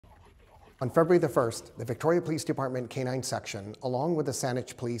On February the 1st, the Victoria Police Department Canine Section, along with the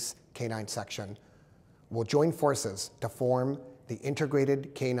Saanich Police Canine Section, will join forces to form the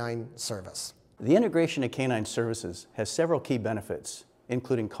Integrated Canine Service. The integration of canine services has several key benefits,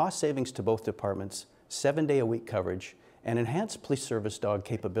 including cost savings to both departments, 7-day-a-week coverage, and enhanced police service dog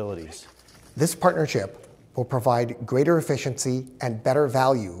capabilities. This partnership will provide greater efficiency and better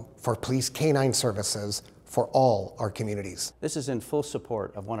value for police canine services for all our communities. This is in full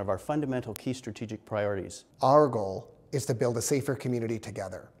support of one of our fundamental key strategic priorities. Our goal is to build a safer community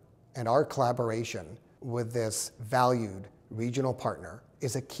together, and our collaboration with this valued regional partner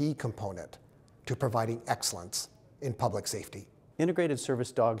is a key component to providing excellence in public safety. Integrated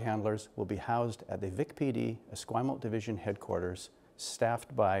service dog handlers will be housed at the VicPD Esquimalt Division headquarters,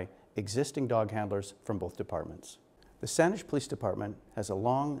 staffed by existing dog handlers from both departments. The Saanich Police Department has a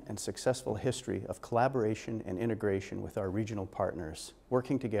long and successful history of collaboration and integration with our regional partners,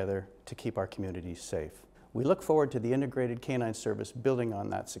 working together to keep our communities safe. We look forward to the Integrated Canine Service building on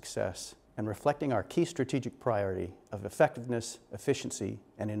that success and reflecting our key strategic priority of effectiveness, efficiency,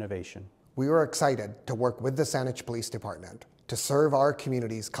 and innovation. We are excited to work with the Saanich Police Department to serve our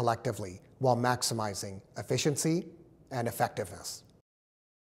communities collectively while maximizing efficiency and effectiveness.